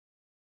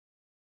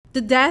The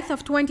death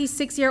of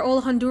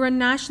 26-year-old Honduran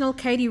national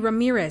Keidi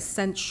Ramirez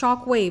sent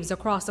shockwaves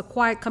across the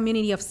quiet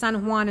community of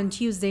San Juan on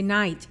Tuesday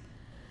night.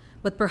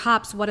 But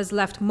perhaps what has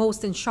left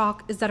most in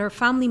shock is that her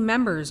family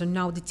members are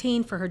now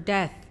detained for her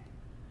death.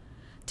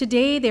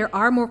 Today, there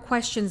are more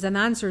questions than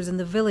answers in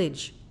the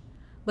village.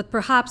 But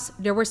perhaps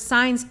there were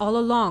signs all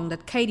along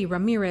that Keidi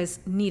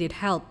Ramirez needed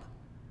help.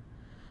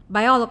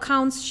 By all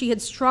accounts, she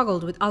had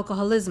struggled with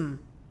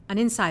alcoholism, and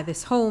inside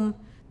this home,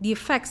 the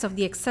effects of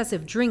the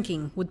excessive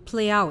drinking would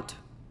play out.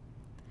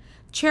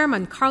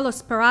 Chairman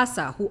Carlos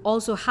Peraza, who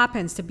also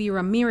happens to be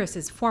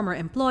Ramirez's former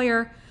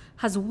employer,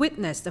 has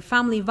witnessed the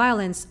family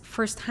violence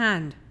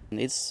firsthand.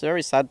 It's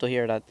very sad to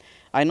hear that.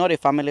 I know the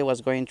family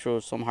was going through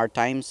some hard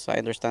times. I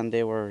understand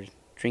they were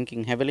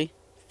drinking heavily,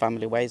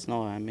 family-wise.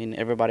 No, I mean,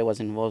 everybody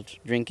was involved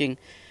drinking,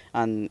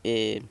 and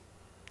the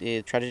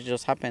tragedy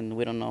just happened.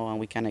 We don't know and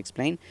we can't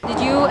explain.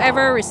 Did you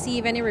ever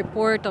receive any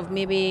report of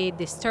maybe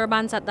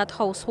disturbance at that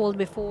household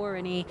before?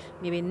 Any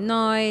maybe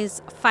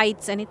noise,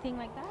 fights, anything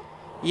like that?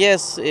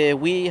 Yes,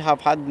 we have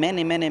had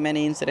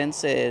many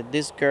incidents.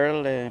 This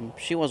girl,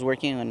 she was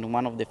working on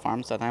one of the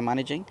farms that I'm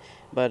managing,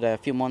 but a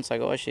few months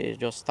ago she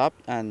just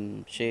stopped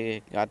and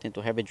she got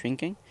into heavy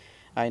drinking.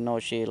 I know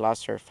she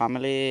lost her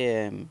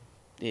family.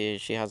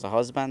 She has a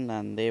husband,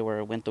 and they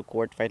went to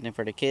court fighting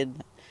for the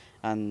kid,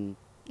 and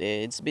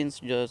it's been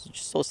just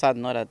so sad,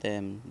 know that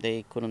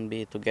they couldn't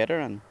be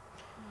together, and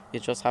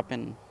it just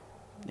happened.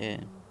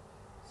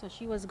 So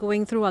she was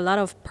going through a lot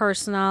of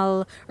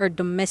personal or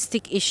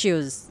domestic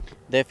issues.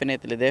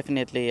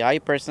 Definitely. I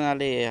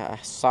personally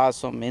saw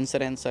some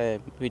incidents.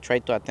 We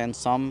tried to attend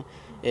some.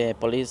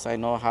 Police, I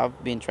know,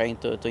 have been trying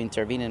to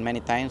intervene in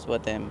many times,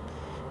 but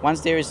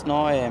once there is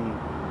no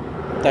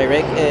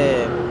direct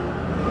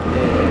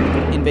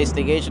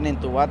investigation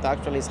into what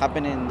actually is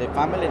happening in the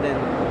family,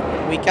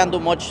 then we can't do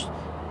much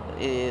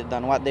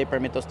than what they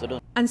permit us to do.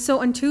 And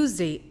so on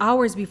Tuesday,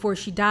 hours before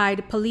she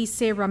died, police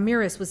say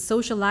Ramirez was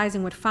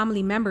socializing with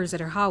family members at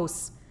her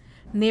house.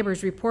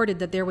 Neighbors reported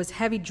that there was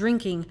heavy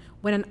drinking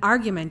when an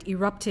argument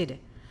erupted.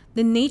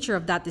 The nature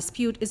of that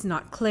dispute is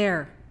not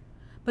clear.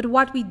 But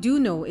what we do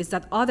know is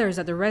that others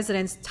at the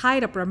residence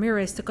tied up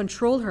Ramirez to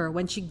control her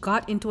when she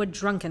got into a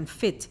drunken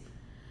fit.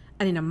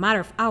 And in a matter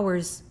of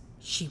hours,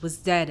 she was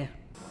dead.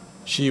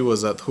 She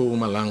was at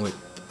home along with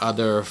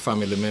other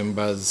family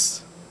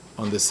members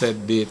on the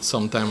set date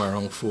sometime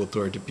around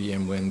 4:30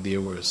 p.m. when they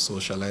were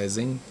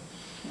socializing,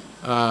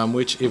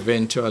 which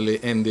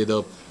eventually ended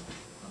up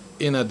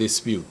in a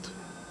dispute.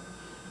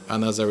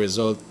 And as a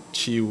result,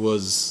 she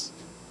was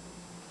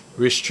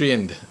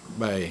restrained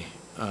by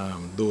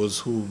those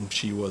whom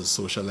she was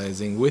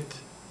socializing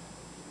with.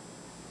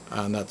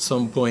 And at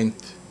some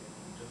point,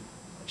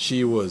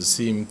 she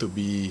seemed to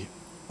be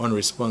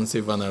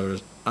unresponsive,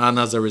 and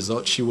as a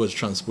result, she was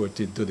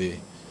transported to the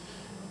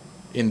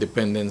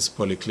Independence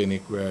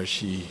Polyclinic, where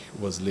she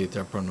was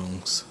later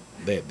pronounced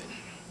dead.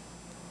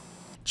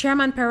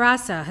 Chairman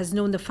Peraza has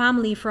known the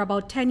family for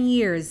about 10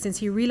 years since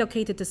he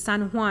relocated to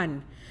San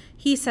Juan.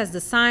 He says the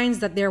signs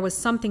that there was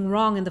something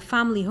wrong in the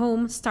family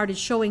home started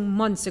showing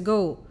months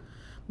ago.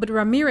 But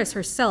Ramirez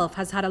herself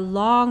has had a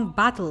long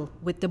battle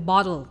with the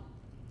bottle.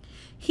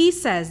 He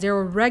says there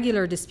were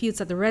regular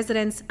disputes at the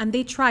residence and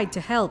they tried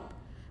to help,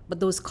 but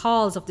those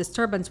calls of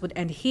disturbance would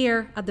end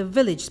here at the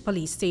village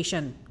police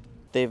station.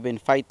 They've been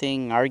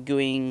fighting,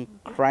 arguing,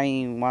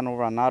 crying one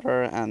over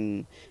another,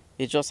 and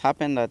it just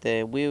happened that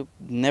we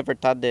never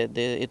thought that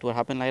it would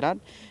happen like that.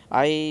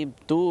 I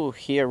do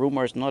hear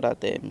rumors,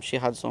 that she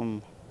had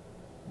some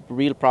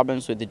real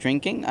problems with the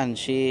drinking, and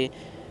she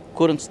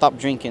couldn't stop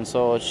drinking.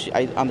 So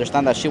I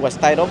understand that she was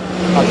tied up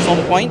at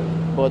some point,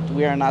 but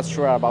we are not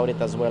sure about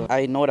it as well.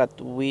 I know that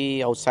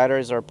we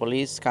outsiders or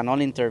police can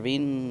only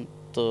intervene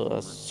to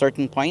a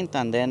certain point,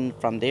 and then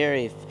from there,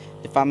 if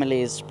the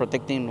family is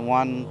protecting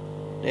one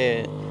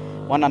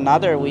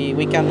another,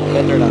 we can do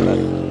better than that.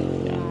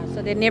 Yeah.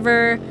 So they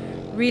never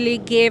really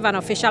gave an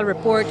official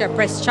report or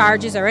press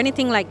charges or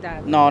anything like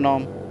that? No.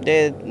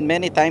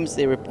 Many times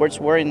the reports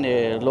were in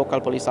the local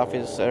police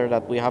officer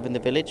that we have in the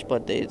village,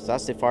 but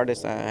that's the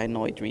farthest I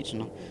know it reached.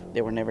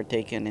 They were never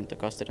taken into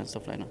custody and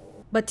stuff like that.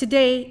 But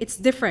today, it's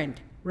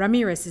different.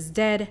 Ramirez is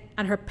dead,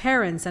 and her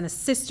parents and a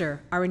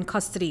sister are in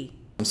custody.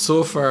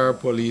 So far,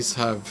 police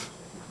have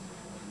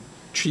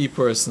 3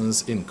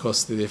 persons in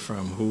custody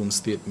from whom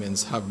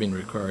statements have been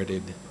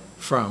recorded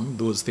from.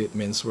 Those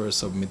statements were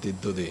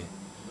submitted to the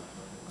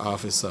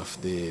Office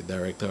of the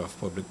Director of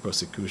Public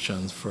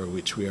Prosecutions, for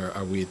which we are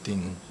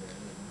awaiting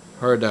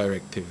her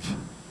directive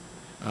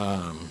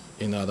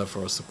in order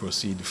for us to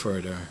proceed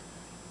further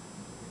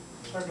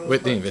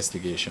with the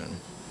investigation.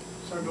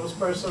 So those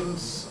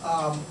persons,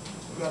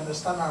 we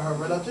understand, are her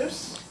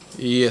relatives?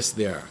 Yes,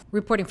 they are.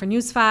 Reporting for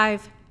News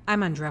 5,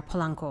 I'm Andrea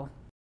Polanco.